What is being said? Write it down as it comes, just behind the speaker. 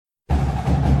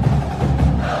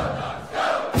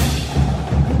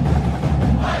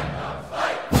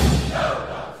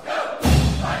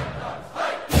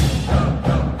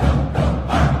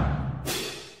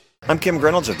I'm Kim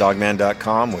Grinolds of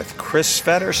DawgmanRadio.com with Chris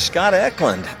Fetter. Scott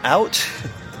Eklund out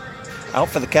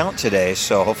for the count today,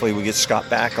 so hopefully we get Scott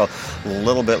back a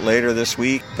little bit later this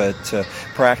week. But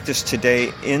practice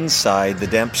today inside the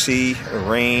Dempsey.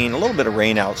 Rain, a little bit of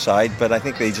rain outside, but I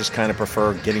think they just kind of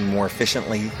prefer getting more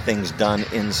efficiently things done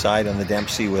inside on the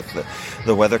Dempsey with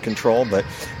the weather control. But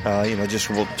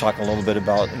we'll talk a little bit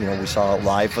about, we saw it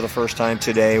live for the first time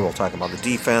today. We'll talk about the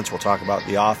defense. We'll talk about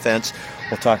the offense.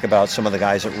 We'll talk about some of the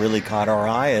guys that really caught our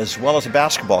eye, as well as the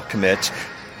basketball commits.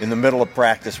 In the middle of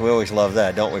practice, we always love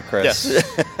that, don't we, Chris?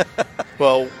 Yes.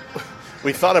 Well,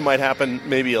 we thought it might happen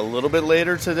maybe a little bit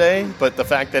later today, but the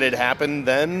fact that it happened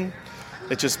then,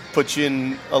 it just puts you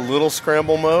in a little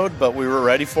scramble mode. But we were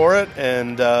ready for it,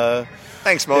 and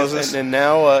thanks, Moses. And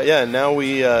now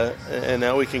we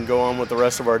can go on with the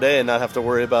rest of our day and not have to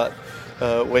worry about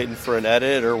waiting for an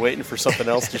edit or waiting for something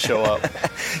else to show up.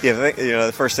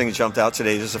 The first thing that jumped out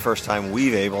today, this is the first time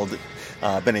we've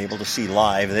been able to see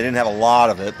live. They didn't have a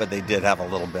lot of it, but they did have a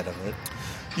little bit of it.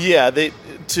 Yeah,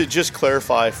 to just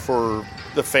clarify for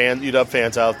the UW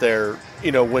fans out there,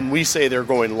 when we say they're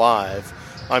going live,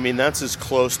 I mean that's as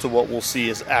close to what we'll see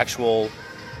as actual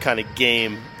kind of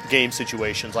game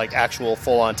situations, like actual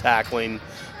full-on tackling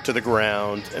to the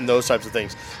ground and those types of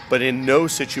things. But in no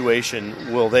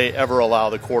situation will they ever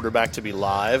allow the quarterback to be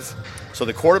live. So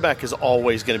the quarterback is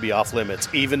always going to be off limits,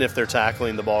 even if they're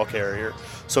tackling the ball carrier.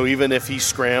 So even if he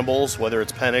scrambles, whether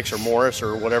it's Penix or Morris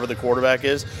or whatever the quarterback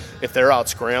is, if they're out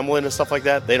scrambling and stuff like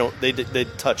that, they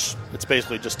touch. It's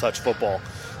basically just touch football.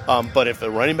 But if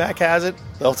the running back has it,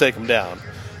 they'll take him down.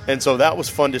 And so that was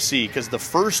fun to see, because the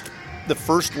first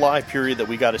live period that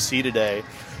we got to see today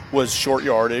was short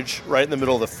yardage, right in the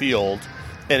middle of the field,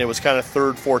 and it was kind of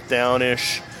third, fourth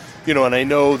down-ish. And I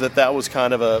know that was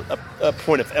kind of a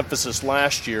point of emphasis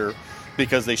last year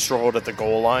because they struggled at the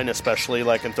goal line, especially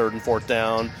like in third and fourth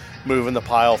down, moving the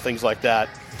pile, things like that.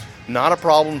 Not a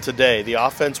problem today. The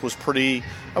offense was pretty,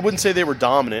 I wouldn't say they were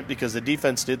dominant because the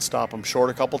defense did stop them short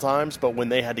a couple times, but when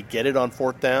they had to get it on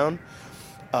fourth down,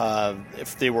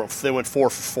 if they went 4 for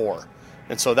 4.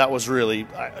 And so that was really,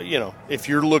 if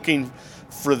you're looking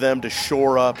for them to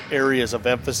shore up areas of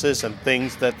emphasis and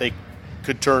things that they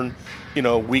could turn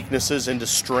weaknesses into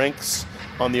strengths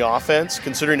on the offense,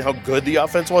 considering how good the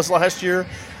offense was last year,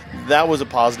 that was a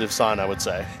positive sign, I would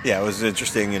say. Yeah, it was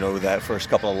interesting, that first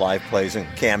couple of live plays, and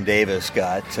Cam Davis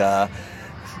got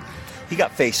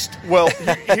faced. Well,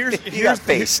 here's got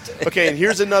faced. Okay, and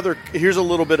here's a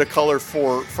little bit of color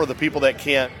for the people that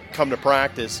can't come to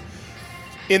practice.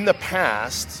 In the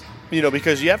past,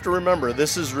 because you have to remember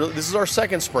this is our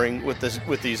second spring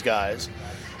with these guys.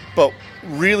 But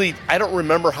really, I don't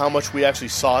remember how much we actually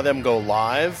saw them go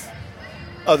live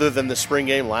other than the spring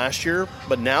game last year.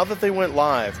 But now that they went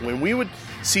live, when we would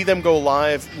see them go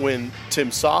live when Tim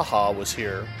Saha was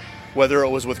here, whether it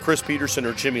was with Chris Peterson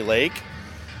or Jimmy Lake,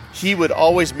 he would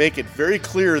always make it very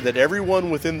clear that everyone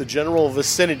within the general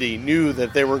vicinity knew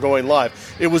that they were going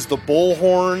live. It was the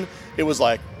bullhorn. It was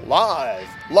like, live.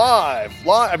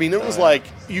 I mean, it was like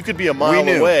you could be a mile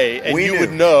away and you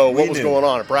would know what was going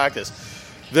on at practice.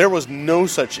 There was no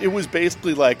such. It was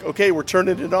basically like, okay, we're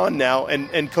turning it on now.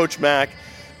 And Coach Mack,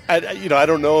 I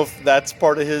don't know if that's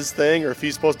part of his thing or if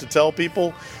he's supposed to tell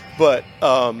people, but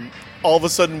all of a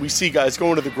sudden we see guys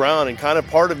going to the ground, and kind of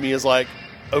part of me is like,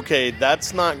 okay,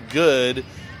 that's not good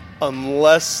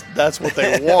unless that's what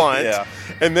they want. Yeah.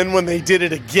 And then when they did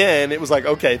it again, it was like,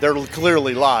 okay, they're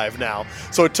clearly live now.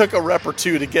 So it took a rep or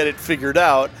two to get it figured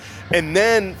out. And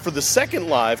then for the second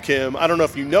live, Kim, I don't know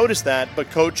if you noticed that, but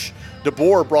Coach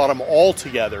DeBoer brought them all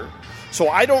together. So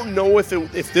I don't know if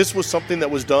this was something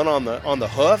that was done on the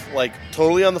hoof, like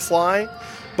totally on the fly,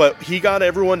 but he got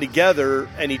everyone together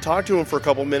and he talked to them for a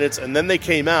couple minutes, and then they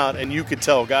came out, and you could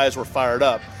tell guys were fired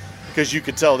up because you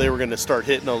could tell they were going to start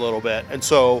hitting a little bit. And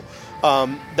so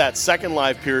that second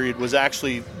live period was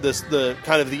actually the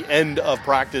kind of the end of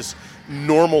practice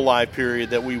normal live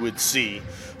period that we would see.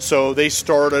 So they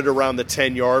started around the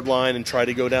 10-yard line and tried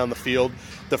to go down the field.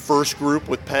 The first group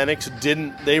with Penix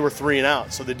they were 3 and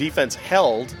out. So the defense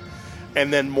held,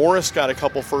 and then Morris got a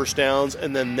couple first downs,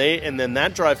 and then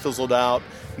that drive fizzled out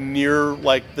near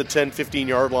like the 10,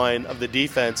 15-yard line of the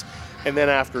defense. And then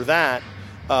after that,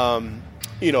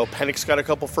 Penix got a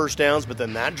couple first downs, but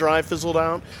then that drive fizzled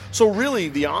out. So really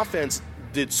the offense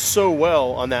did so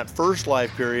well on that first live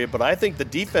period, but I think the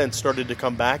defense started to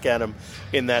come back at him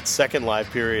in that second live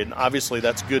period. And obviously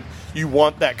that's good. You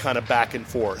want that kind of back and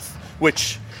forth,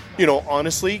 which,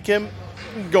 honestly, Kim,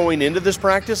 going into this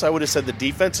practice, I would have said the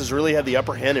defense has really had the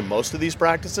upper hand in most of these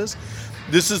practices.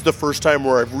 This is the first time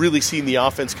where I've really seen the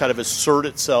offense kind of assert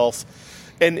itself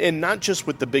And not just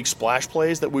with the big splash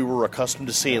plays that we were accustomed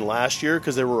to seeing last year,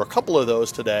 because there were a couple of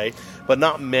those today, but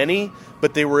not many.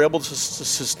 But they were able to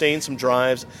sustain some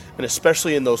drives, and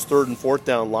especially in those third and fourth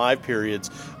down live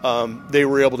periods, they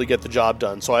were able to get the job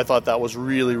done. So I thought that was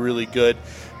really, really good.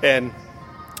 And,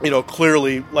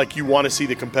 clearly, like, you want to see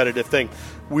the competitive thing.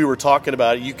 We were talking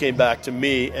about it. You came back to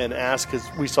me and asked, because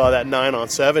we saw that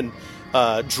 9-on-7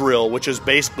 drill, which is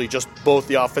basically just both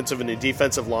the offensive and the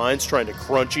defensive lines trying to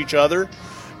crunch each other.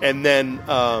 And then,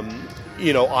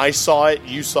 I saw it,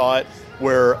 you saw it,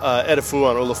 where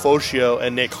Edifuan Olafosio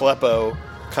and Nate Kleppo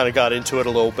kind of got into it a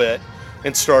little bit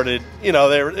and started,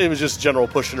 it was just general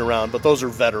pushing around. But those are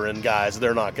veteran guys.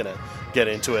 They're not going to get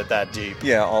into it that deep.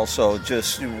 Yeah, also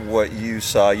just what you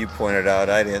saw, you pointed out,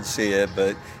 I didn't see it,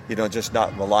 but, just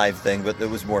not the live thing, but there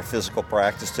was more physical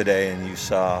practice today, and you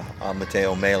saw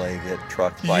Mateo Mele get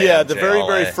trucked by MJ the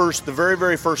very first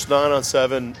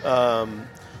 9-on-7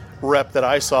 rep that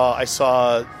I saw,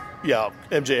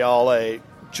 MJ Ale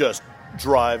just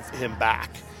drive him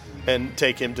back and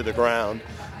take him to the ground.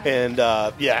 And,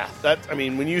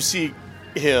 when you see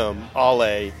him,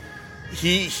 Ale,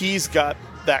 he's got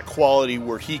that quality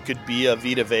where he could be a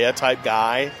Vita Vea type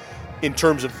guy in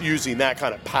terms of using that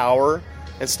kind of power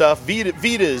and stuff.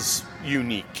 Vita's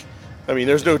unique. I mean,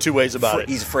 there's no two ways about it.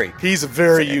 He's a freak. He's a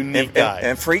very unique guy.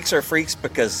 And freaks are freaks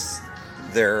because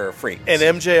they're freaks. And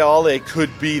MJ Ale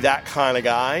could be that kind of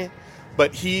guy.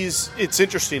 But it's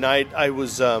interesting.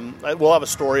 We'll have a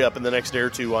story up in the next day or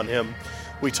two on him.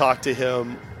 We talked to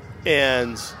him,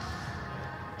 and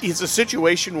it's a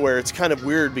situation where it's kind of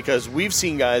weird because we've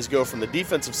seen guys go from the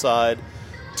defensive side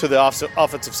to the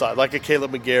offensive side, like a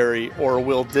Caleb McGarry or a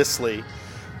Will Dissly.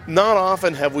 Not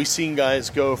often have we seen guys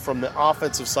go from the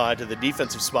offensive side to the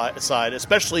defensive side,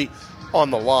 especially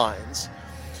on the lines.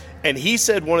 And he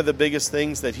said one of the biggest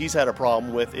things that he's had a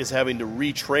problem with is having to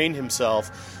retrain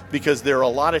himself because there are a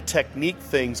lot of technique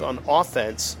things on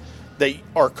offense that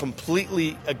are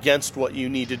completely against what you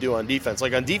need to do on defense.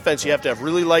 Like on defense, you have to have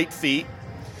really light feet.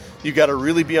 You got to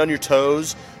really be on your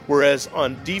toes. Whereas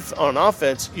on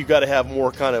offense, you got to have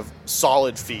more kind of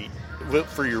solid feet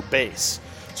for your base.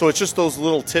 So it's just those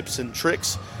little tips and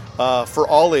tricks for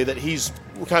Ale that he's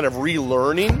kind of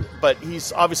relearning, but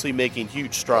he's obviously making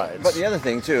huge strides. But the other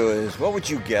thing, too, is what would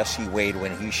you guess he weighed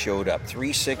when he showed up?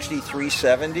 360,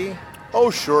 370? Oh,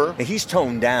 sure. And he's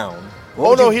toned down.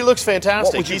 He looks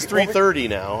fantastic. He's 330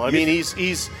 now. I mean,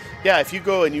 he's if you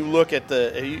go and you look at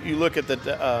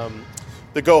the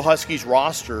Go Huskies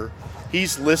roster,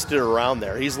 he's listed around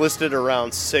there. He's listed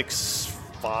around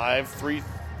 6'5",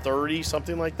 330,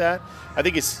 something like that. I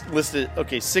think it's listed,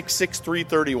 6'6",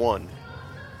 331.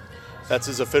 That's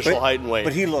his official height and weight.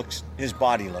 But his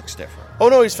body looks different. Oh,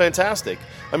 no, he's fantastic.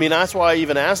 I mean, that's why I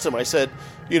even asked him. I said,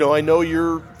 I know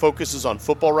your focus is on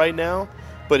football right now,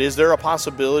 but is there a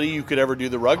possibility you could ever do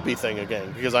the rugby thing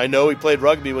again? Because I know he played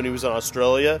rugby when he was in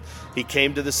Australia. He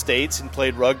came to the States and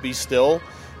played rugby still.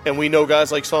 And we know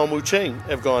guys like Saul Mu Ching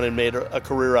have gone and made a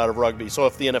career out of rugby. So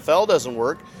if the NFL doesn't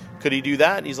work, could he do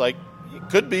that? And he's like, it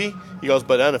could be. He goes,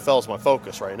 but NFL is my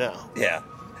focus right now. Yeah.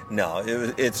 No,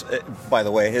 it's by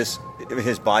the way, his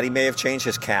body may have changed.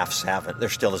 His calves haven't. They're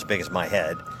still as big as my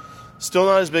head. Still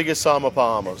not as big as Sama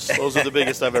Paamos. Those are the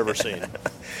biggest I've ever seen.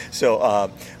 So,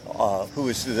 who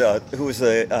was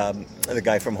the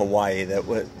guy from Hawaii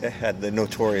that had the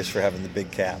notorious for having the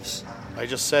big calves? I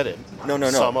just said it. No.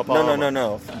 Sama Paamos.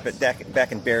 No. But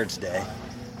back in Baird's day.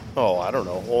 Oh, I don't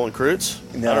know. Olin Kreutz?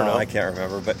 No, I don't know. I can't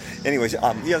remember. But anyways,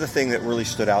 the other thing that really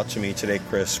stood out to me today,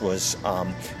 Chris, was,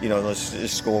 let's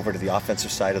just go over to the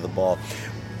offensive side of the ball.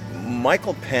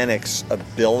 Michael Penix's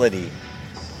ability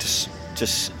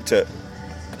to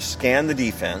scan the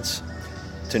defense,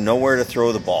 to know where to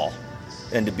throw the ball,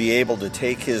 and to be able to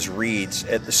take his reads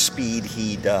at the speed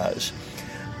he does.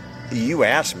 You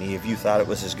asked me if you thought it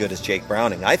was as good as Jake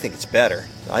Browning. I think it's better.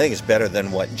 I think it's better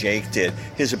than what Jake did.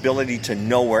 His ability to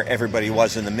know where everybody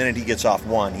was, and the minute he gets off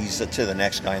one, he's to the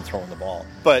next guy and throwing the ball.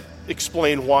 But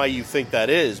explain why you think that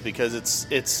is, because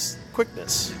it's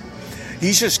quickness.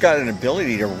 He's just got an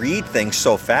ability to read things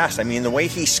so fast. I mean, the way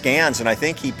he scans, and I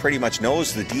think he pretty much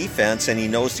knows the defense and he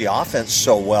knows the offense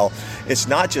so well. It's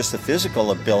not just the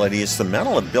physical ability, it's the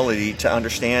mental ability to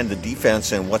understand the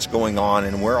defense and what's going on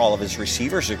and where all of his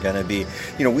receivers are going to be.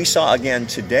 We saw again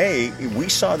today, we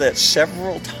saw that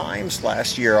several times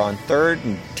last year on 3rd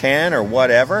and 10 or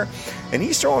whatever, and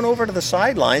he's throwing over to the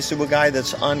sidelines to a guy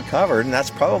that's uncovered, and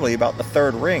that's probably about the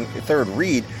third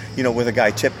read, with a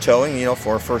guy tiptoeing,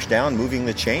 for a first down, moving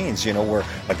the chains, where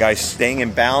a guy's staying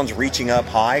in bounds, reaching up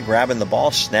high, grabbing the ball,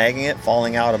 snagging it,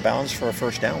 falling out of bounds for a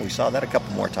first down. We saw that a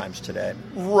couple more times today.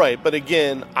 Right, but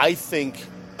again, I think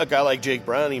a guy like Jake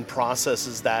Browning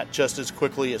processes that just as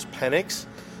quickly as Penix.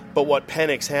 But what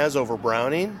Penix has over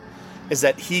Browning is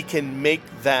that he can make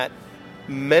that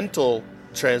mental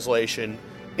translation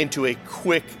into a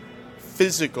quick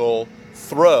physical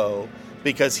throw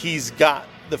because he's got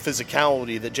the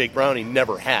physicality that Jake Browning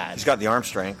never had. He's got the arm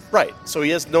strength. Right. So he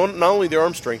has not only the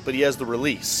arm strength, but he has the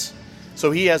release.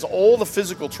 So he has all the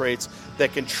physical traits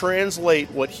that can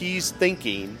translate what he's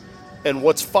thinking and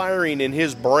what's firing in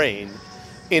his brain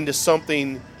into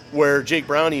something where Jake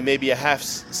Browning may be a half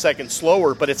second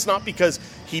slower, but it's not because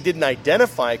he didn't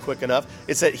identify quick enough.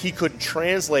 It's that he couldn't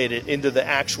translate it into the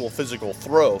actual physical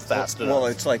throw fast enough. Well,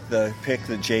 it's like the pick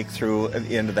that Jake threw at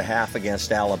the end of the half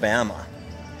against Alabama.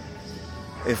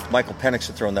 If Michael Penix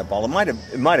had thrown that ball,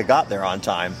 it might have got there on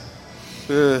time.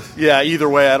 Yeah. Either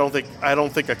way, I don't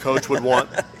think a coach would want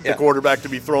the quarterback to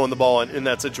be throwing the ball in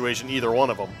that situation. Either one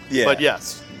of them. Yeah. But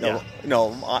yes. No.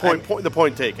 The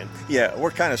point taken. Yeah,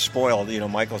 we're kind of spoiled.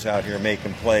 Michael's out here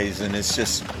making plays, and it's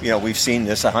just we've seen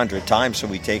this 100 times, so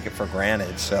we take it for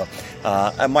granted. So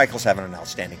Michael's having an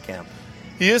outstanding camp.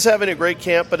 He is having a great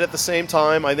camp, but at the same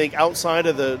time, I think outside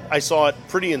of I saw it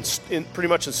pretty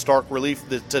much in stark relief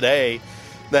today,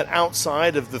 that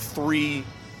outside of the three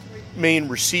main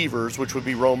receivers, which would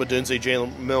be Rome Odunze,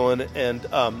 Jalen McMillan, and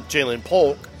Jalen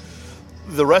Polk,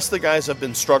 the rest of the guys have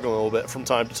been struggling a little bit from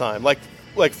time to time.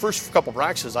 Like first couple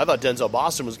practices, I thought Denzel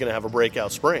Boston was going to have a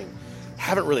breakout spring.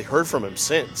 Haven't really heard from him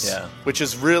since, which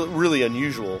is really, really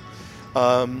unusual.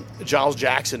 Giles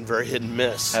Jackson, very hit and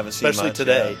miss, especially much,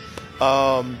 today.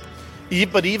 Yeah.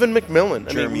 But even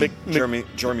McMillan,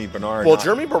 Jeremy Bernard. Well,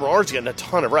 Jeremy Bernard's getting a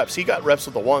ton of reps. He got reps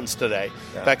with the ones today.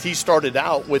 Yeah. In fact, he started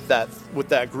out with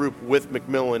that group with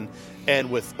McMillan and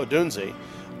with Odunze.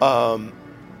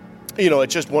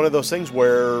 It's just one of those things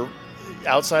where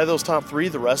outside of those top three,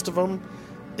 the rest of them,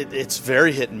 it's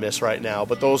very hit and miss right now.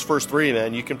 But those first three,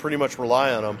 man, you can pretty much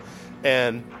rely on them.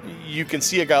 And you can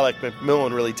see a guy like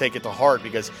McMillan really take it to heart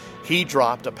because he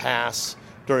dropped a pass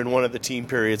during one of the team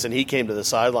periods, and he came to the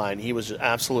sideline. He was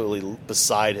absolutely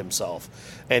beside himself,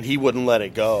 and he wouldn't let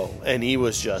it go. And he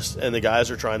was and the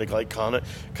guys are trying to kind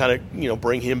of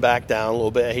bring him back down a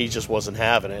little bit. He just wasn't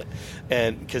having it,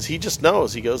 and because he just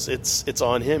knows, he goes, it's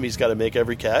on him. He's got to make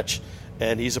every catch.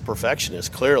 And he's a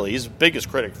perfectionist, clearly. He's the biggest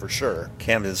critic for sure.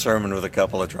 Camden Sermon with a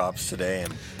couple of drops today,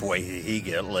 and boy, he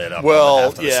get lit up.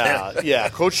 Well, yeah.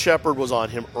 Coach Shepard was on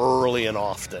him early and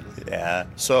often. Yeah.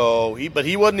 So but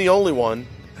he wasn't the only one.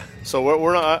 So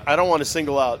we're not. I don't want to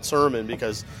single out Sermon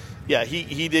because,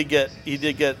 he did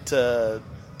get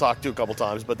talked to a couple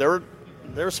times, but there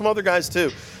were some other guys too.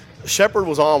 Shepard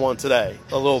was on one today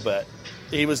a little bit.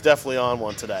 He was definitely on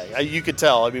one today. You could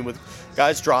tell. I mean, with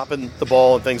guys dropping the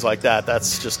ball and things like that,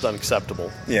 that's just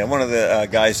unacceptable. Yeah, one of the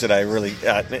guys that I really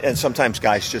and sometimes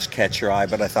guys just catch your eye,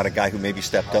 but I thought a guy who maybe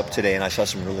stepped up today and I saw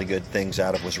some really good things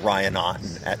out of was Ryan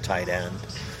Otten at tight end.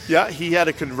 Yeah, he had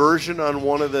a conversion on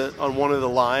one of the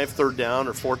live third down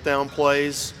or fourth down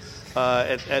plays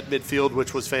at midfield,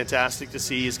 which was fantastic to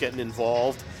see. He's getting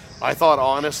involved. I thought,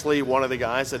 honestly, one of the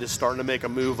guys that is starting to make a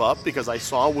move up because I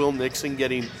saw Will Nixon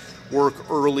getting work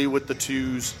early with the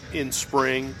twos in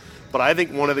spring. But I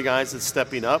think one of the guys that's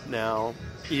stepping up now,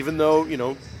 even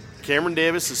though, Cameron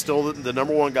Davis is still the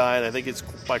number one guy, and I think it's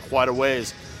by quite a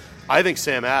ways, I think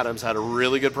Sam Adams had a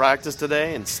really good practice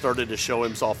today and started to show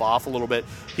himself off a little bit.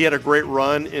 He had a great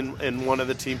run in one of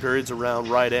the team periods around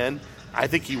right end. I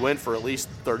think he went for at least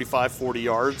 35, 40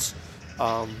 yards.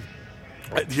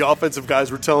 The offensive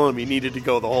guys were telling him he needed to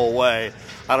go the whole way.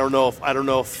 I don't know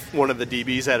if one of the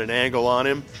DBs had an angle on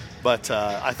him, but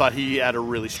I thought he had a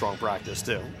really strong practice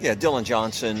too. Yeah, Dylan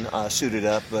Johnson suited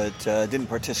up, but didn't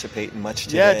participate in much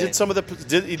today.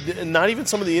 Yeah, not even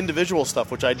some of the individual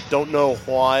stuff, which I don't know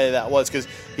why that was, because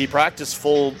he practiced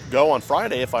full go on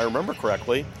Friday, if I remember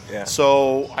correctly. Yeah.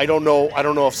 So I don't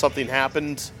know if something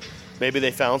happened. Maybe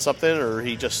they found something, or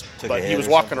he was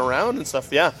walking around and stuff.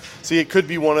 Yeah. See, it could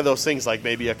be one of those things, like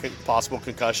maybe a possible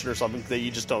concussion or something that you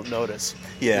just don't notice.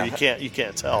 Yeah. You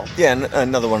can't tell. Yeah, and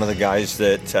another one of the guys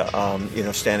that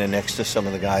standing next to some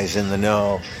of the guys in the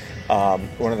know.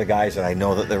 One of the guys that I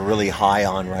know that they're really high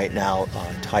on right now,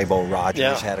 Tybo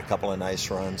Rogers, had a couple of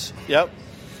nice runs. Yep.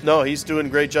 No, he's doing a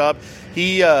great job.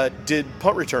 He did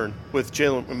punt return with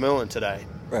Jalen McMillan today.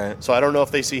 Right. So I don't know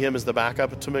if they see him as the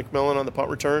backup to McMillan on the punt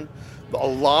return. A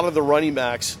lot of the running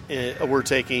backs were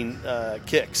taking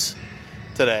kicks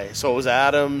today. So it was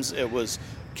Adams, it was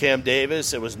Cam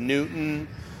Davis, it was Newton,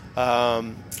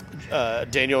 Daniel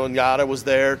Ngata was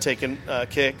there taking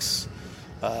kicks.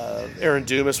 Aaron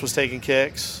Dumas was taking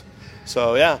kicks.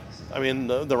 So, yeah, I mean,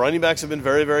 the running backs have been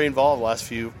very, very involved last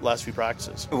few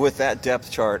practices. With that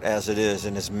depth chart as it is,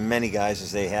 and as many guys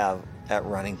as they have at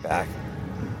running back,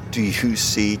 do you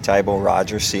see Tybo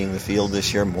Rogers seeing the field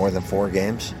this year more than 4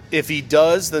 games? If he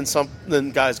does,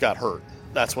 then guys got hurt.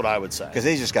 That's what I would say. Because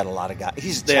they just got a lot of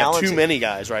guys. They have too many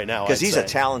guys right now. Because he's a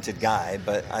talented guy,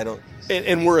 but I don't.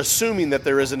 And we're assuming that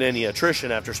there isn't any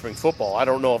attrition after spring football. I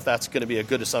don't know if that's going to be a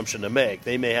good assumption to make.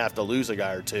 They may have to lose a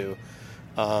guy or two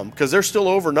because they're still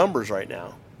over numbers right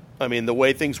now. I mean, the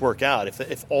way things work out,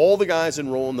 if all the guys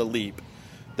enroll in the leap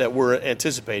that we're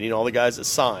anticipating, all the guys that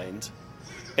signed,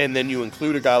 and then you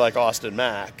include a guy like Austin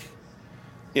Mack,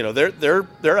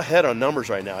 they're ahead on numbers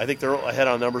right now. I think they're ahead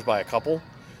on numbers by a couple.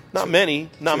 Not many,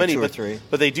 two or but three.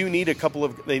 But they do need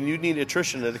they do need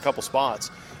attrition at a couple spots.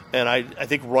 And I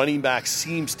think running back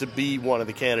seems to be one of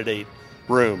the candidate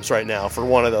rooms right now for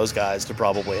one of those guys to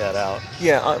probably head out.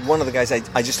 Yeah, one of the guys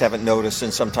I just haven't noticed,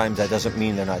 and sometimes that doesn't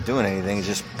mean they're not doing anything. It's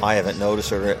just I haven't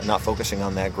noticed or not focusing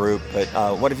on that group. But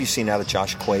what have you seen out of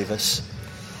Josh Cuevas?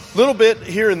 A little bit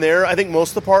here and there. I think most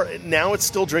of the part now it's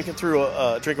still drinking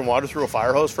water through a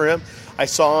fire hose for him. I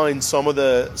saw in some of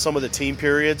the team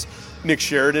periods, Nick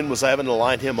Sheridan was having to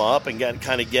line him up and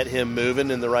get him moving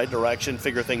in the right direction,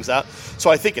 figure things out. So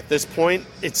I think at this point,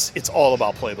 it's all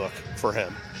about playbook for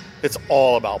him. It's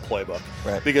all about playbook.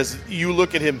 Right. Because you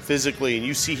look at him physically and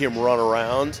you see him run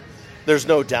around, there's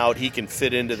no doubt he can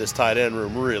fit into this tight end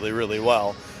room really, really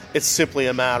well. It's simply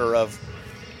a matter of,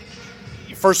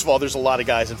 first of all, there's a lot of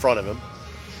guys in front of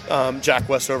him. Jack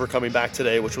Westover coming back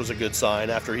today, which was a good sign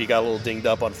after he got a little dinged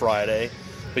up on Friday.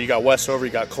 But you got Westover,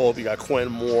 you got Culp, you got Quinn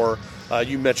Moore.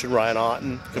 You mentioned Ryan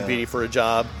Otten competing for a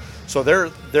job. So there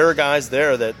are guys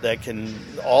there that can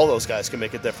 – all those guys can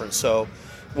make a difference. So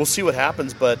we'll see what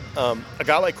happens. But a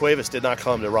guy like Cuevas did not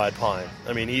come to ride Pine.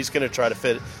 I mean, he's going to try to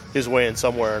fit his way in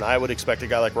somewhere. And I would expect a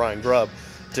guy like Ryan Grubb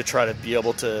to try to be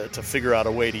able to figure out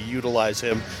a way to utilize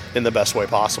him in the best way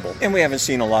possible. And we haven't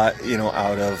seen a lot,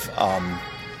 out of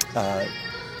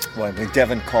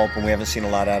Devin Culp, and we haven't seen a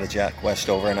lot out of Jack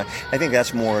Westover, and I think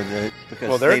that's more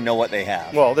because they know what they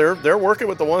have. Well, they're working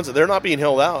with the ones that they're not being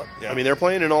held out. Yeah. I mean, they're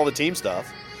playing in all the team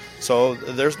stuff, so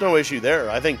there's no issue there.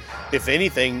 I think, if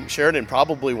anything, Sheridan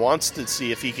probably wants to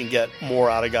see if he can get more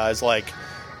out of guys like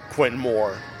Quentin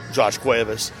Moore, Josh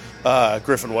Cuevas,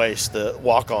 Griffin Waste, the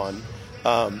walk-on.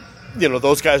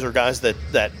 Those guys are guys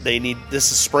that they need. This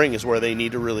spring is where they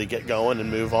need to really get going and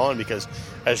move on because,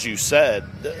 as you said,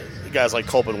 guys like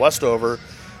Culp and Westover,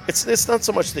 it's not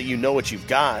so much that you know what you've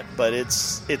got, but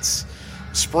it's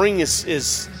spring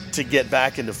is to get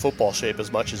back into football shape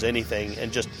as much as anything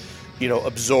and just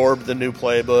absorb the new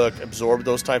playbook, absorb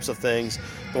those types of things.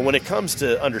 But when it comes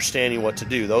to understanding what to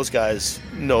do, those guys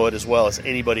know it as well as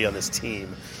anybody on this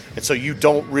team, and so you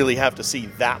don't really have to see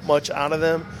that much out of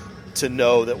them to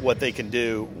know that what they can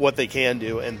do,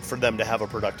 and for them to have a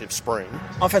productive spring.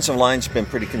 Offensive line's been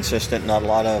pretty consistent. Not a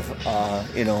lot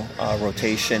of,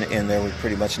 rotation in there. We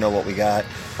pretty much know what we got.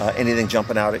 Anything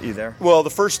jumping out at you there? Well, the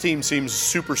first team seems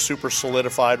super, super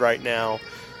solidified right now.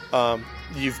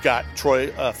 You've got Troy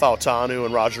Fautanu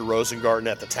and Roger Rosengarten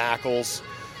at the tackles.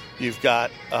 You've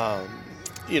got,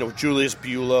 Julius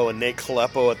Bulow and Nate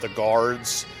Caleppo at the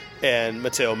guards, and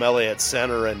Mateo Mele at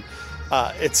center. And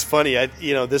it's funny,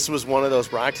 this was one of those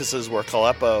practices where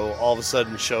Caleppo all of a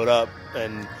sudden showed up,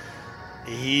 and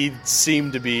he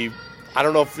seemed to be, I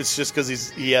don't know if it's just because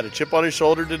he had a chip on his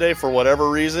shoulder today for whatever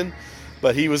reason,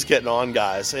 but he was getting on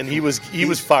guys, and he was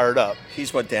fired up.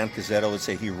 He's what Dan Cazzetto would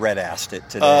say, he red-assed it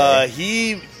today.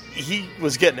 He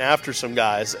was getting after some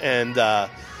guys, and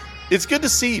it's good to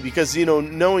see because,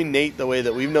 knowing Nate the way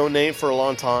that we've known Nate for a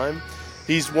long time,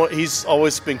 he's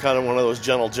always been kind of one of those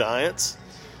gentle giants.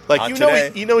 Like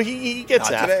he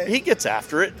gets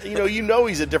after it.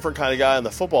 He's a different kind of guy on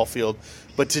the football field.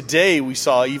 But today we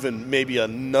saw even maybe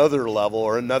another level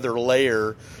or another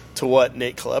layer to what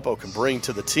Nate Caleppo can bring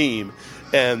to the team.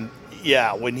 And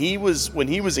yeah, when he was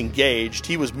engaged,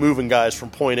 he was moving guys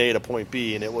from point A to point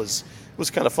B, and it was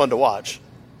kind of fun to watch.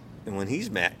 And when he's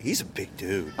mad, he's a big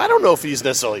dude. I don't know if he's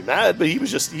necessarily mad, but he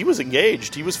was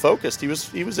engaged. He was focused. He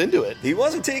was into it. He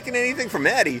wasn't taking anything from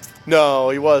Eddie. No,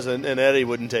 he wasn't, and Eddie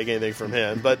wouldn't take anything from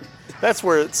him. But that's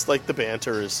where it's like the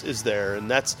banter is there,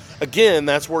 and that's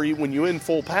where when you in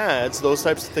full pads, those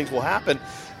types of things will happen,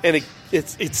 and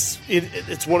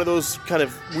it's one of those kind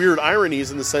of weird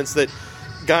ironies in the sense that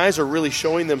guys are really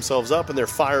showing themselves up and they're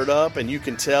fired up, and you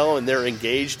can tell, and they're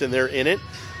engaged and they're in it.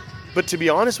 But to be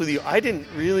honest with you, I didn't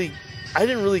really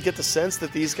get the sense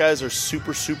that these guys are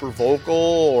super, super vocal,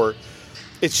 or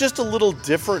it's just a little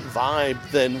different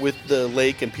vibe than with the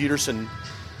Lake and Peterson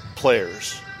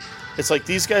players. It's like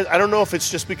these guys, I don't know if it's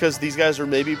just because these guys are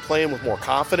maybe playing with more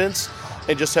confidence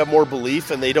and just have more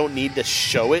belief and they don't need to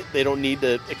show it. They don't need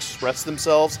to express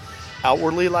themselves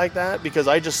outwardly like that, because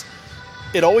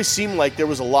it always seemed like there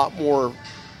was a lot more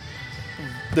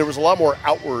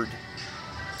outward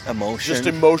emotion. Just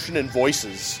emotion and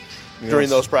voices during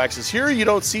those practices. Here you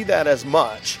don't see that as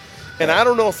much. And I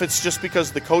don't know if it's just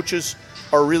because the coaches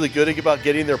are really good about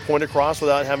getting their point across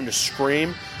without having to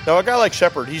scream. Now, a guy like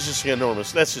Shepard, he's just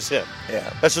enormous. That's just him.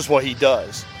 Yeah. That's just what he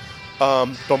does.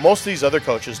 But most of these other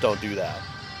coaches don't do that.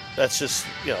 That's just,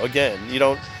 again, you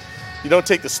don't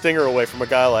take the stinger away from a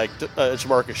guy like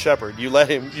Jamarcus Shepard. You let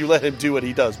him do what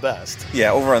he does best.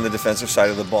 Yeah, over on the defensive side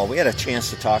of the ball, we had a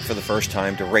chance to talk for the first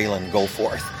time to Raylan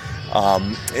Goforth.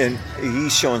 And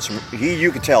he's showing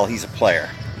you can tell he's a player.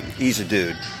 He's a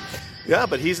dude. Yeah,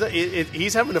 but he's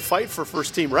having to fight for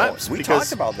first team reps. We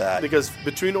talked about that. Because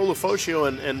between Olufosio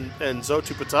and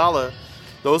Zotu Patala,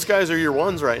 those guys are your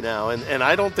ones right now, and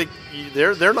I don't think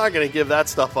they're not going to give that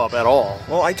stuff up at all.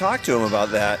 Well, I talked to him about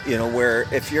that, where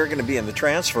if you're going to be in the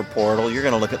transfer portal, you're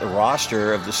going to look at the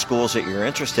roster of the schools that you're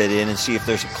interested in and see if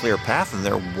there's a clear path, and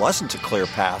there wasn't a clear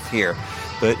path here.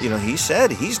 But, he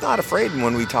said he's not afraid. And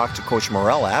when we talked to Coach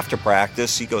Morrell after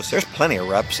practice, he goes, there's plenty of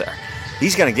reps there.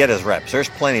 He's going to get his reps. There's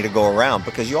plenty to go around,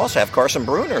 because you also have Carson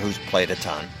Bruner, who's played a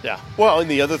ton. Yeah. Well,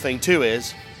 and the other thing, too,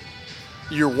 is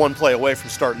you're one play away from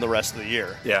starting the rest of the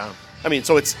year. Yeah. I mean,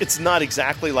 so it's not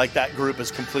exactly like that group is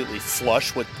completely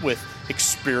flush with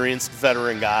experienced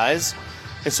veteran guys.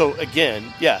 And so,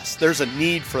 again, yes, there's a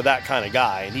need for that kind of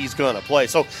guy, and he's going to play.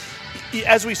 So,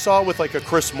 as we saw with, like, a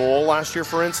Chris Moll last year,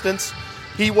 for instance,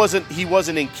 he wasn't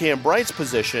in Cam Bright's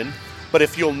position, but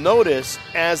if you'll notice,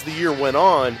 as the year went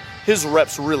on, his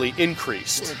reps really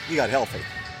increased. He got healthy.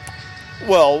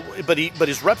 Well, but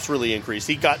his reps really increased.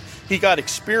 He got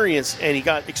experience, and he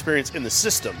got experience in the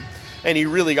system, and he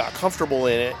really got comfortable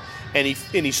in it, and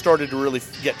he started to really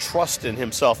get trust in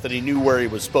himself that he knew where he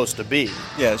was supposed to be.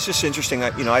 Yeah, it's just interesting.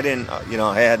 I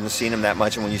hadn't seen him that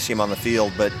much, and when you see him on the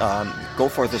field, but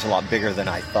Goforth is a lot bigger than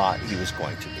I thought he was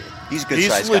going to be. He's a good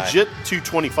size guy. He's legit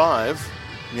 225.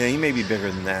 Yeah, he may be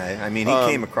bigger than that. I mean, he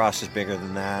came across as bigger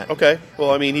than that. Okay.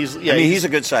 Well, I mean, he's a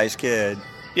good-sized kid.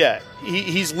 Yeah,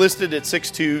 he's listed at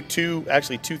 6'2",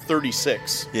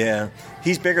 236. Yeah,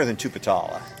 he's bigger than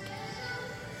Tupatala.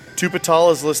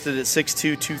 Tupatala's listed at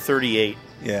 6'2", 238.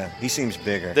 Yeah, he seems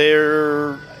bigger.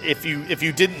 If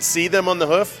you didn't see them on the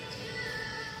hoof,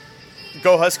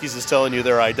 Go Huskies is telling you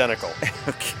they're identical.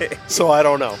 Okay. So I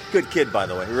don't know. Good kid, by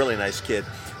the way. Really nice kid.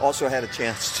 Also had a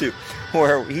chance to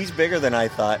where he's bigger than I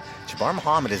thought. Jabbar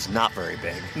Muhammad is not very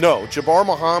big. No, Jabbar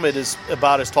Muhammad is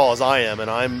about as tall as I am, and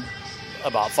I'm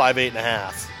about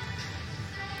 5'8.5".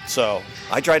 So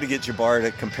I tried to get Jabbar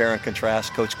to compare and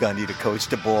contrast Coach Gundy to Coach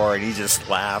DeBoer, and he just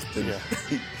laughed. And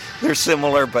they're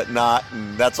similar, but not,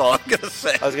 and that's all I'm going to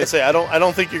say. I was going to say, I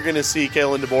don't think you're going to see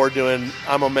Kalen DeBoer doing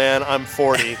 "I'm a man, I'm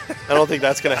 40." I don't think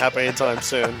that's going to happen anytime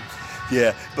soon.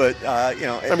 Yeah, but I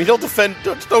mean, he'll defend.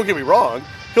 Don't get me wrong.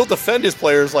 He'll defend his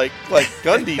players like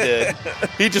Gundy did.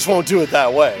 He just won't do it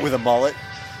that way. With a mullet?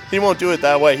 He won't do it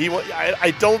that way.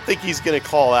 I don't think he's going to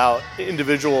call out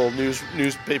individual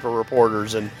newspaper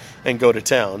reporters and go to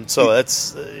town. So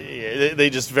that's they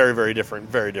just very, very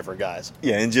different guys.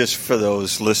 Yeah, and just for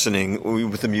those listening,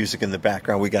 with the music in the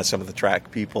background, we got some of the track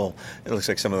people. It looks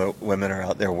like some of the women are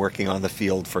out there working on the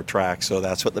field for track, so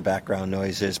that's what the background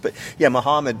noise is. But yeah,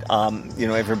 Muhammad,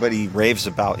 everybody raves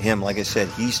about him. Like I said,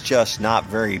 he's just not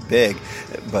very big.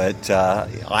 But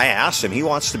I asked him, he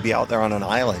wants to be out there on an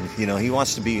island. He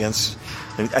wants to be against,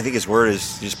 I think his word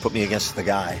is just put me against the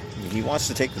guy. He wants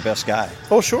to take the best guy.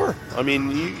 Oh, sure. I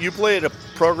mean, you play at a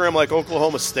program like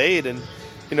Oklahoma State, and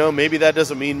maybe that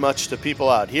doesn't mean much to people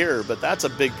out here, but that's a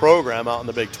big program out in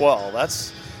the Big 12.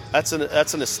 That's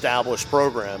an established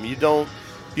program. You don't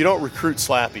recruit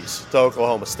slappies to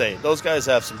Oklahoma State. Those guys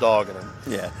have some dog in them.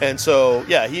 Yeah. And so,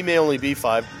 yeah, he may only be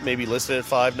maybe listed at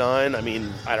 5'9". I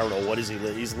mean, I don't know, what is he?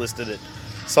 He's listed at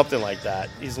something like that.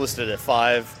 He's listed at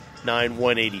 5'9",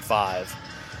 185.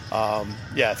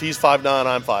 If he's 5'9",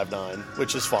 I'm 5'9",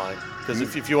 which is fine. Because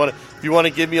if you want to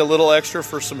give me a little extra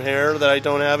for some hair that I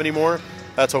don't have anymore,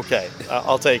 that's okay.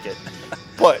 I'll take it.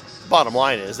 But bottom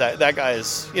line is that guy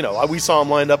is, we saw him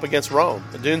lined up against Rome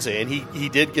at Dunze, and he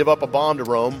did give up a bomb to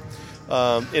Rome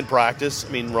in practice.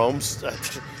 I mean, Rome's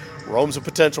a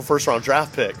potential first-round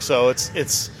draft pick, so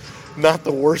it's not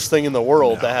the worst thing in the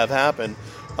world to have happen.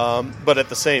 But at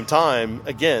the same time,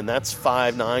 again, that's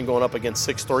 5'9" going up against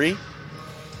 6'3".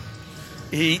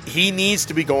 He needs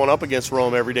to be going up against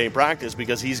Rome every day in practice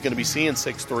because he's going to be seeing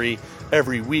 6'3"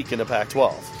 every week in the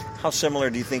Pac-12. How similar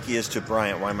do you think he is to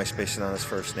Bryant? Why am I spacing on his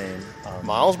first name?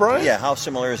 Miles Bryant? Yeah, how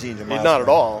similar is he to Miles? Not at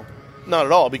all. Not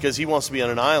at all, because he wants to be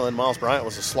on an island. Miles Bryant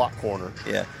was a slot corner.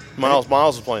 Yeah. Miles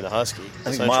was playing the Husky.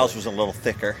 I think Miles was a little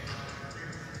thicker.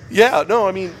 Yeah, no,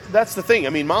 I mean, that's the thing. I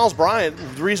mean, Miles Bryant,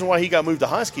 the reason why he got moved to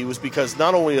Husky was because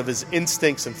not only of his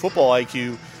instincts and football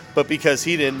IQ, but because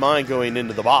he didn't mind going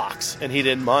into the box, and he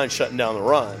didn't mind shutting down the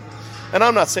run. And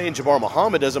I'm not saying Jabbar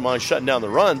Muhammad doesn't mind shutting down the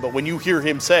run, but when you hear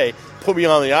him say, put me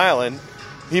on the island,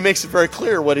 he makes it very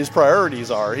clear what his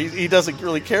priorities are. He doesn't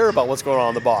really care about what's going on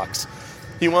in the box.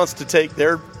 He wants to take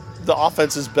the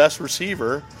offense's best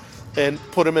receiver and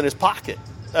put him in his pocket.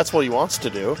 That's what he wants to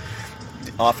do.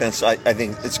 Offense, I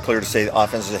think it's clear to say the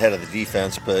offense is ahead of the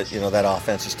defense, but that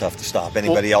offense is tough to stop.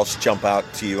 Anybody else jump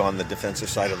out to you on the defensive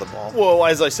side of the ball? Well,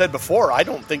 as I said before, I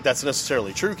don't think that's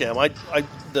necessarily true, Cam.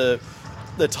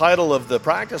 The title of the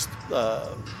practice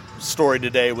story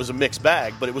today was a mixed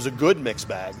bag, but it was a good mixed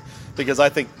bag because I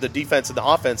think the defense and the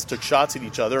offense took shots at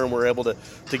each other and were able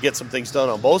to get some things done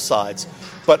on both sides.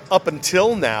 But up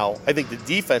until now, I think the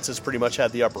defense has pretty much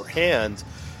had the upper hand.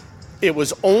 It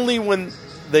was only when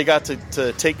they got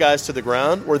to take guys to the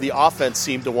ground where the offense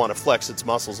seemed to want to flex its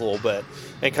muscles a little bit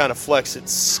and kind of flex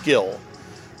its skill.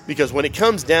 Because when it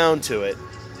comes down to it,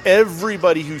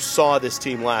 everybody who saw this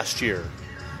team last year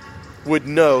would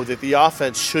know that the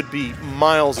offense should be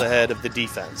miles ahead of the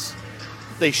defense.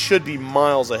 They should be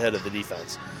miles ahead of the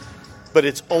defense. But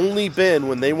it's only been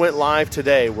when they went live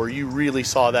today where you really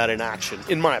saw that in action,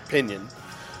 in my opinion.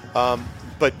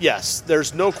 But yes,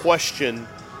 there's no question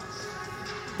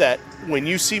that when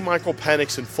you see Michael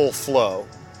Penix in full flow,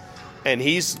 and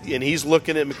he's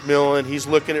looking at McMillan, he's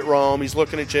looking at Rome, he's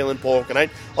looking at Jalen Polk, and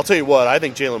I'll tell you what, I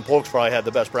think Jalen Polk's probably had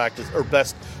the best practice or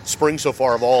best spring so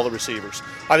far of all the receivers.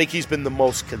 I think he's been the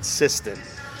most consistent.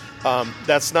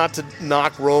 That's not to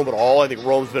knock Rome at all. I think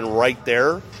Rome's been right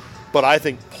there, but I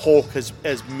think Polk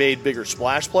has made bigger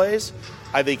splash plays.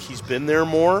 I think he's been there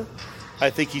more. I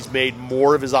think he's made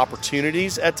more of his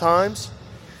opportunities at times.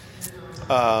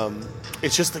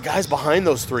 It's just the guys behind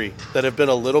those three that have been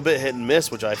a little bit hit and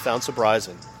miss, which I found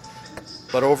surprising.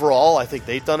 But overall, I think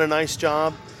they've done a nice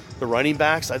job. The running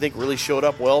backs, I think, really showed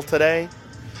up well today.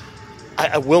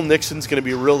 Will Nixon's going to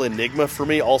be a real enigma for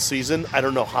me all season. I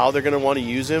don't know how they're going to want to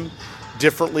use him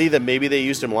differently than maybe they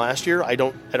used him last year. I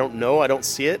don't know. I don't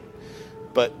see it.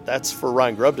 But that's for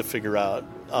Ryan Grubb to figure out,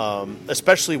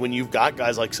 especially when you've got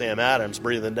guys like Sam Adams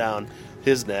breathing down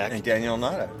his neck. And Daniel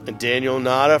Nada. And Daniel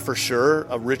Nada, for sure.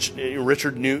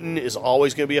 Richard Newton is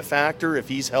always going to be a factor. If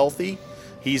he's healthy,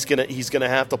 he's gonna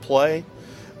have to play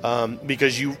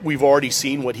because we've already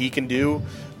seen what he can do.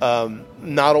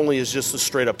 Not only is just a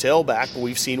straight-up tailback, but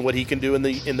we've seen what he can do in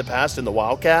the past in the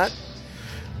Wildcat.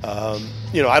 I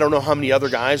don't know how many other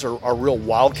guys are real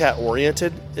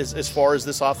Wildcat-oriented as far as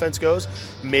this offense goes.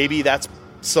 Maybe that's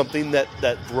something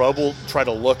that Grubb will try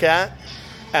to look at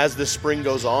as the spring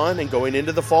goes on and going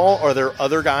into the fall. Are there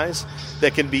other guys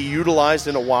that can be utilized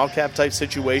in a Wildcat-type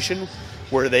situation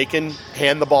where they can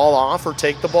hand the ball off or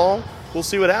take the ball? We'll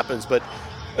see what happens. But,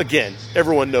 again,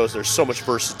 everyone knows there's so much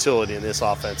versatility in this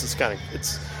offense.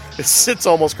 It's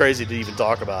almost crazy to even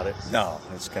talk about it. No,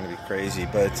 it's going to be crazy.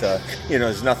 But,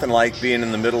 there's nothing like being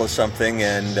in the middle of something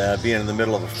and being in the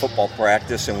middle of a football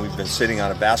practice. And we've been sitting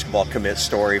on a basketball commit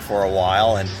story for a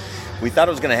while. And we thought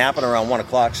it was going to happen around 1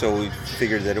 o'clock, so we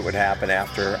figured that it would happen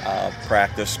after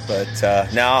practice. But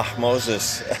now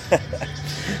Moses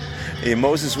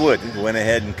Wood went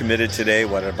ahead and committed today,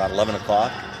 about 11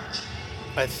 o'clock?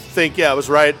 I think, yeah, it was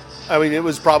right. I mean, it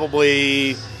was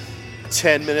probably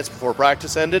 10 minutes before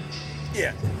practice ended.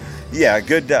 Yeah,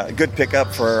 good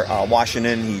pickup for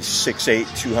Washington. He's 6'8",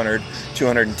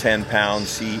 210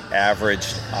 pounds. He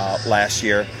averaged last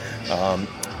year.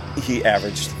 He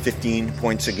averaged 15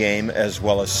 points a game as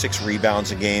well as 6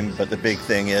 rebounds a game. But the big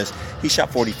thing is he shot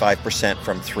 45%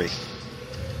 from three.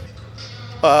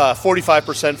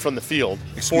 45% from the field.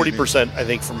 40%, I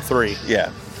think, from three.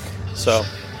 Yeah. So.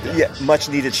 Yeah, much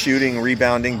needed shooting,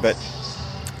 rebounding. But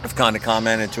I've kind of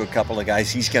commented to a couple of guys,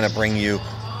 he's going to bring you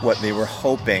what they were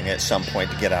hoping at some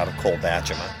point to get out of Cole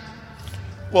Batchema.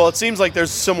 Well, it seems like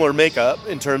there's similar makeup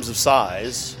in terms of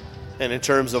size and in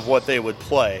terms of what they would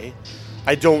play.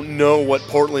 I don't know what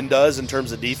Portland does in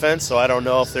terms of defense, so I don't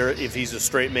know if he's a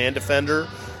straight man defender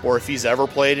or if he's ever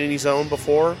played any zone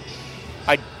before.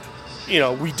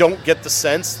 We don't get the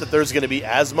sense that there's going to be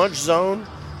as much zone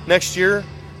next year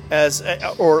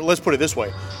or let's put it this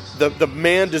way, the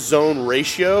man to zone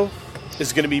ratio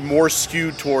is going to be more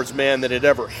skewed towards man than it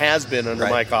ever has been under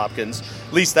Mike Hopkins.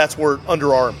 At least that's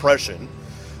under our impression.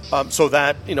 So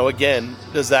that, again,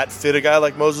 does that fit a guy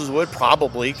like Moses Wood?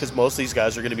 Probably, because most of these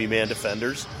guys are going to be man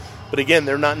defenders. But again,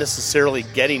 they're not necessarily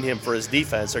getting him for his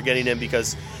defense. They're getting him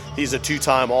because he's a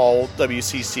 2-time all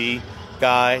WCC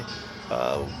guy.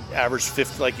 Averaged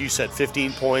 50, like you said,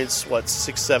 15 points,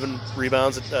 6-7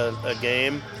 rebounds a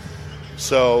game.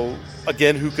 So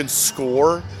again, who can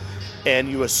score?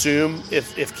 And you assume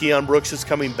if Keon Brooks is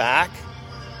coming back,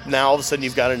 now all of a sudden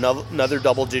you've got another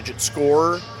double-digit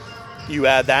scorer. You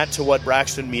add that to what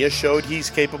Braxton Mia showed he's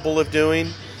capable of doing.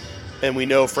 And we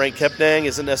know Frank Kepnang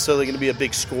isn't necessarily going to be a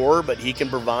big scorer, but he can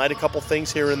provide a couple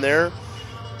things here and there.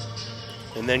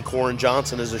 And then Corin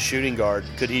Johnson as a shooting guard.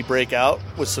 Could he break out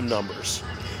with some numbers?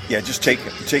 Yeah, just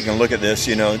taking a look at this,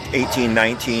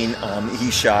 18-19,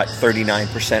 he shot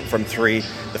 39% from three.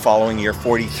 The following year,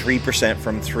 43%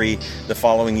 from three. The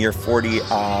following year,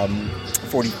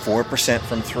 44%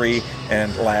 from three,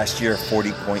 and last year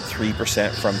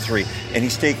 40.3% from three. And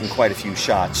he's taken quite a few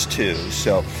shots too.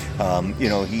 So,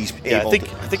 he's able. I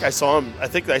think I saw him. I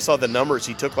think I saw the numbers.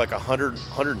 He took like 100,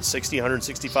 160,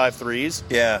 165 threes.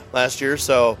 Yeah. Last year.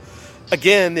 So,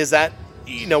 again, is that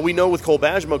we know with Cole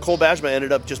Bajma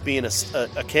ended up just being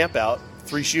a camp out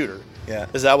 3-shooter. Yeah.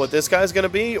 Is that what this guy's going to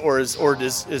be, or is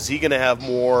he going to have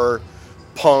more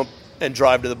pump and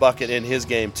drive to the bucket in his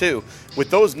game too? With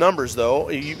those numbers, though,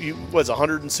 you was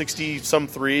 160 some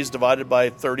threes divided by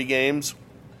 30 games.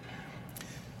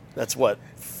 That's what,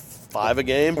 5 a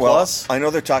game plus? Well, I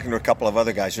know they're talking to a couple of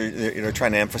other guys. They're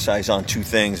trying to emphasize on two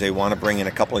things. They want to bring in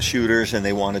a couple of shooters, and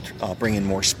they want to bring in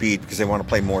more speed because they want to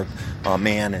play more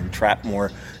man and trap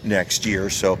more next year.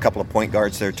 So a couple of point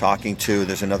guards they're talking to.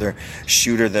 There's another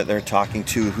shooter that they're talking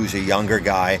to who's a younger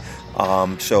guy.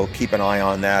 So keep an eye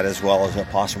on that, as well as a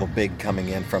possible big coming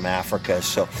in from Africa.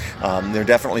 So they're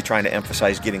definitely trying to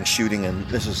emphasize getting shooting, and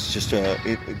this is just a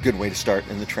good way to start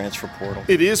in the transfer portal.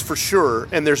 It is for sure,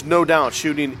 and there's no doubt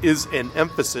shooting is an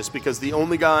emphasis because the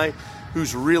only guy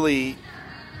who's really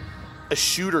a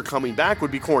shooter coming back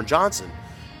would be Corin Johnson.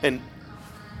 And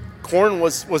Corin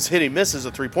was hitting miss as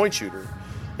a three-point shooter,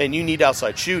 and you need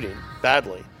outside shooting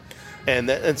badly.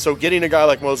 And so getting a guy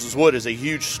like Moses Wood is a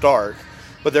huge start.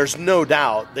 But there's no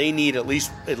doubt they need at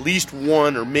least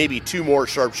one or maybe two more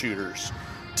sharpshooters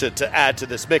to add to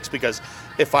this mix, because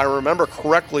if I remember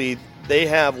correctly, they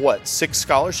have 6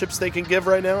 scholarships they can give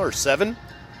right now, or 7?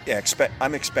 Yeah,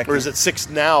 I'm expecting. Or is it 6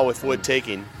 now with Wood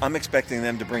taking? I'm expecting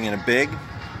them to bring in a big,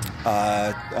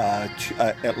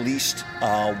 at least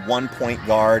 1 point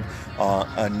guard,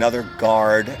 another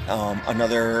guard,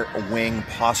 another wing,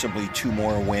 possibly 2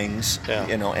 more wings,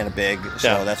 and a big.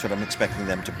 So that's what I'm expecting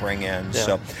them to bring in. Yeah.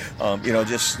 So,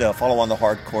 just follow on the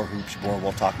Hardcore Hoops board.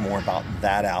 We'll talk more about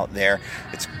that out there.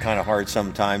 It's kind of hard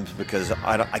sometimes because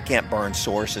I can't burn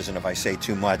sources, and if I say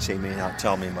too much, they may not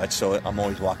tell me much. So I'm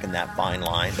always walking that fine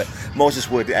line. But Moses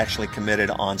Wood actually committed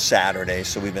on Saturday,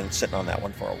 so we've been sitting on that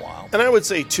one for a while. And I would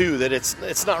say too that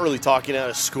it's not really talking out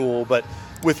of school, but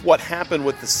with what happened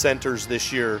with the centers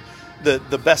this year,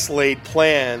 the best laid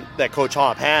plan that Coach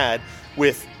Hopp had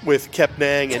with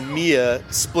Kepnang and Mia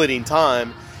splitting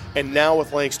time, and now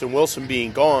with Langston Wilson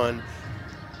being gone,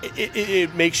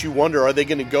 it makes you wonder, are they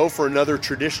going to go for another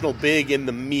traditional big in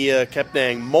the Mia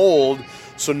Kepnang mold,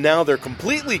 so now they're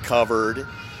completely covered,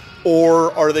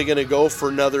 or are they going to go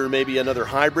for maybe another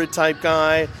hybrid type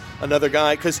guy, another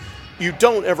guy? Because you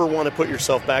don't ever want to put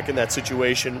yourself back in that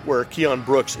situation where Keon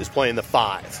Brooks is playing the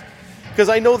 5. Because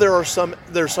I know there's some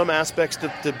aspects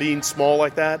to being small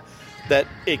like that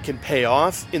it can pay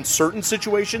off in certain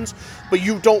situations, but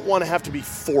you don't want to have to be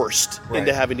forced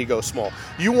into having to go small.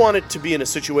 You want it to be in a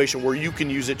situation where you can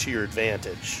use it to your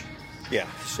advantage. Yeah,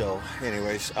 so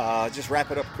anyways, just wrap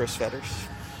it up, Chris Fetters.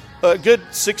 Good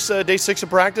day 6 of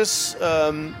practice.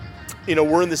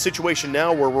 We're in the situation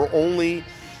now where we're only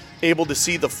able to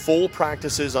see the full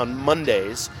practices on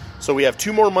Mondays. So we have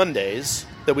 2 more Mondays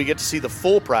that we get to see the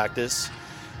full practice.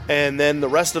 And then the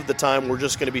rest of the time, we're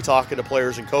just going to be talking to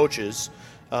players and coaches.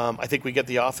 I think we get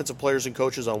the offensive players and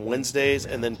coaches on Wednesdays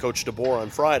and then Coach DeBoer on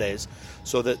Fridays.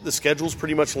 So that the schedule's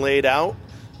pretty much laid out.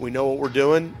 We know what we're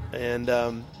doing. And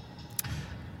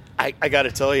I got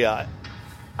to tell you,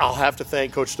 I'll have to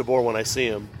thank Coach DeBoer when I see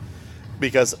him,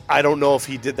 because I don't know if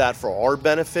he did that for our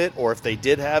benefit or if they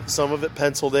did have some of it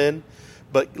penciled in,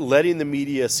 but letting the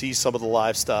media see some of the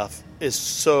live stuff is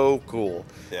so cool.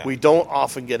 Yeah. We don't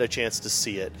often get a chance to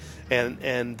see it.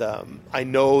 And I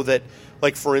know that,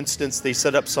 like, for instance, they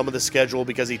set up some of the schedule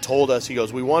because he told us, he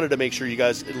goes, we wanted to make sure you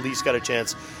guys at least got a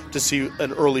chance to see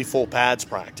an early full pads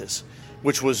practice,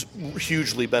 which was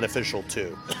hugely beneficial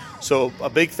too. So a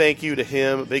big thank you to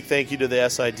him, a big thank you to the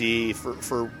SID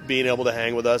for being able to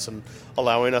hang with us and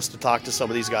allowing us to talk to some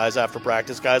of these guys after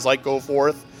practice, guys like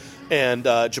Goforth and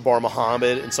Jabbar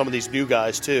Muhammad and some of these new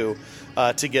guys too,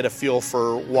 to get a feel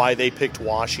for why they picked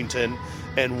Washington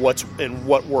and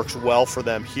what works well for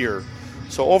them here.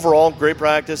 So overall, great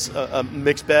practice, a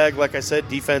mixed bag, like I said,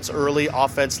 defense early,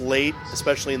 offense late,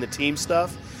 especially in the team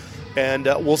stuff. And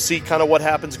we'll see kind of what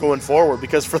happens going forward,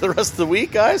 because for the rest of the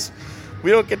week, guys,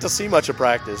 we don't get to see much of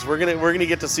practice. We're gonna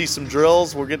get to see some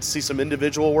drills. We'll get to see some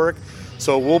individual work.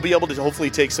 So we'll be able to hopefully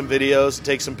take some videos,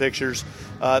 take some pictures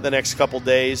the next couple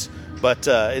days. But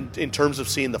in terms of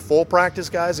seeing the full practice,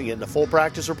 guys, and getting the full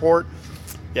practice report,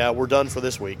 yeah, we're done for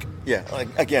this week. Yeah,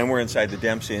 again, we're inside the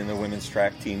Dempsey, and the women's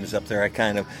track team is up there. I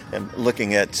kind of am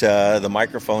looking at the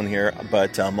microphone here,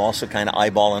 but I'm also kind of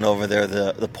eyeballing over there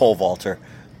the pole vaulter.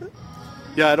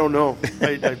 Yeah, I don't know.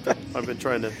 I've been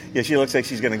trying to... Yeah, she looks like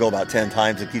she's going to go about 10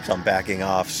 times and keeps on backing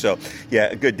off. So, yeah,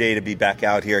 a good day to be back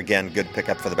out here. Again, good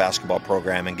pickup for the basketball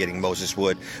program and getting Moses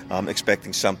Wood.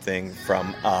 Expecting something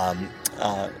from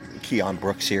Keon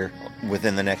Brooks here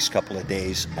within the next couple of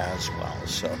days as well.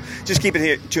 So just keep it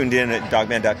here, tuned in at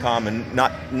DawgMan.com, and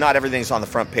not everything's on the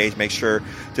front page. Make sure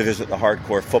to visit the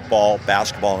hardcore football,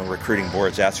 basketball, and recruiting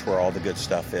boards. That's where all the good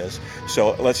stuff is.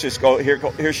 So let's just go.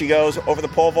 Here she goes over the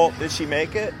pole vault. Did she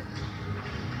make it?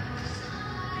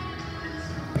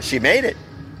 She made it.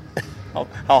 How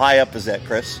high up is that,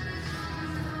 Chris?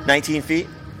 19 feet?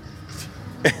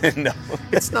 No,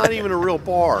 it's not even a real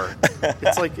bar.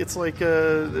 It's like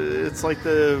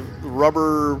the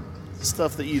rubber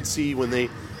stuff that you'd see when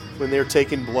they're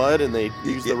taking blood and they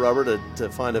use the rubber to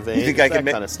find a vein. You think I could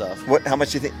kind of stuff? What? How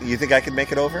much you think I could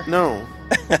make it over? No.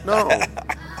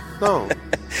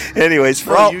 Anyways,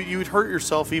 you'd hurt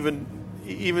yourself even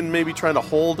maybe trying to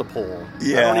hold a pole.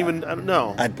 Yeah. I don't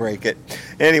know. I'd break it.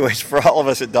 Anyways, for all of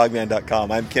us at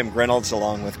DawgMan.com, I'm Kim Reynolds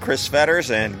along with Chris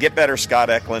Fetters, and get better, Scott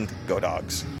Eklund. Go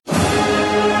Dogs.